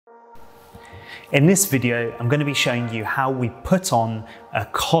In this video, I'm going to be showing you how we put on a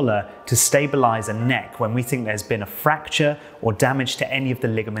collar to stabilize a neck when we think there's been a fracture or damage to any of the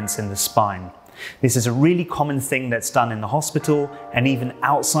ligaments in the spine. This is a really common thing that's done in the hospital and even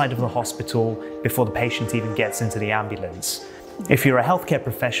outside of the hospital before the patient even gets into the ambulance. If you're a healthcare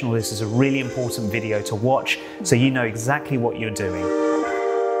professional, this is a really important video to watch so you know exactly what you're doing.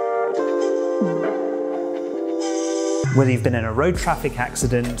 Whether you've been in a road traffic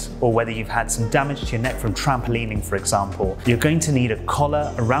accident or whether you've had some damage to your neck from trampolining, for example, you're going to need a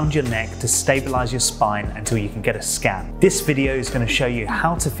collar around your neck to stabilize your spine until you can get a scan. This video is going to show you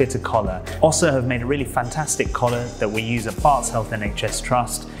how to fit a collar. Osso have made a really fantastic collar that we use at Barts Health NHS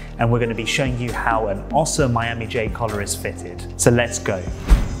Trust, and we're going to be showing you how an Osso Miami J collar is fitted. So let's go.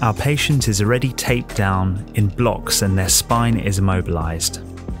 Our patient is already taped down in blocks and their spine is immobilized.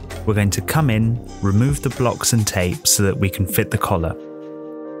 We're going to come in, remove the blocks and tape so that we can fit the collar.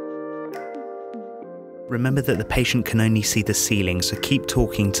 Remember that the patient can only see the ceiling, so keep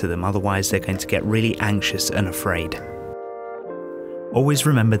talking to them, otherwise they're going to get really anxious and afraid. Always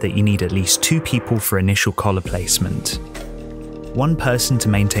remember that you need at least 2 people for initial collar placement. 1 person to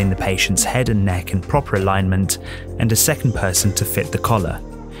maintain the patient's head and neck in proper alignment, and a second person to fit the collar.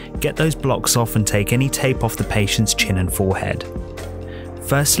 Get those blocks off and take any tape off the patient's chin and forehead.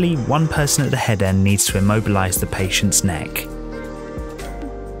 Firstly, 1 person at the head end needs to immobilize the patient's neck.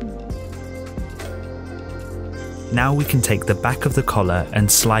 Now we can take the back of the collar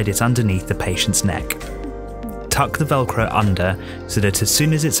and slide it underneath the patient's neck. Tuck the Velcro under so that as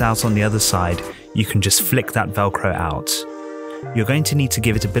soon as it's out on the other side, you can just flick that Velcro out. You're going to need to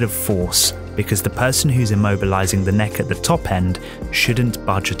give it a bit of force because the person who's immobilizing the neck at the top end shouldn't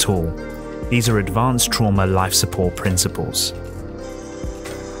budge at all. These are advanced trauma life support principles.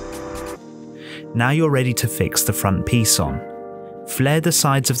 Now you're ready to fix the front piece on. Flare the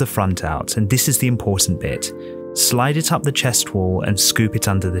sides of the front out, and this is the important bit. Slide it up the chest wall and scoop it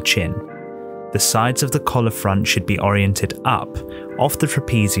under the chin. The sides of the collar front should be oriented up, off the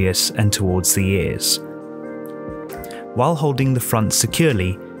trapezius and towards the ears. While holding the front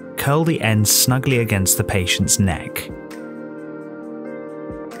securely, curl the ends snugly against the patient's neck.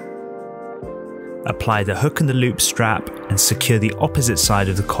 Apply the hook and the loop strap and secure the opposite side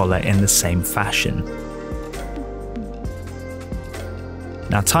of the collar in the same fashion.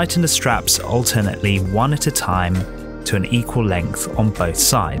 Now tighten the straps alternately, 1 at a time, to an equal length on both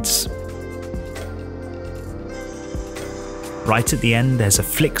sides. Right at the end there's a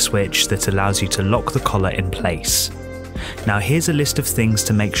flick switch that allows you to lock the collar in place. Now here's a list of things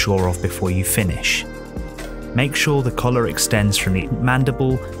to make sure of before you finish. Make sure the collar extends from the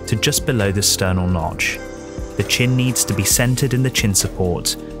mandible to just below the sternal notch. The chin needs to be centered in the chin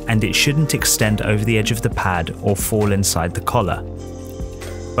support, and it shouldn't extend over the edge of the pad or fall inside the collar.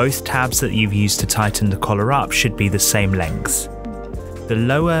 Both tabs that you've used to tighten the collar up should be the same length. The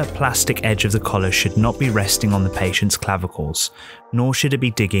lower plastic edge of the collar should not be resting on the patient's clavicles, nor should it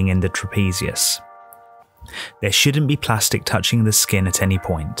be digging in the trapezius. There shouldn't be plastic touching the skin at any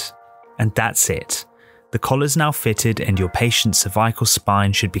point. And that's it. The collar's now fitted and your patient's cervical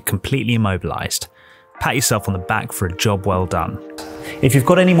spine should be completely immobilized. Pat yourself on the back for a job well done. If you've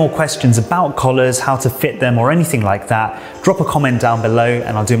got any more questions about collars, how to fit them or anything like that, drop a comment down below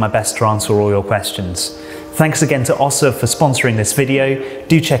and I'll do my best to answer all your questions. Thanks again to Osso for sponsoring this video.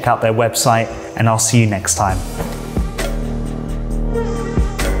 Do check out their website and I'll see you next time.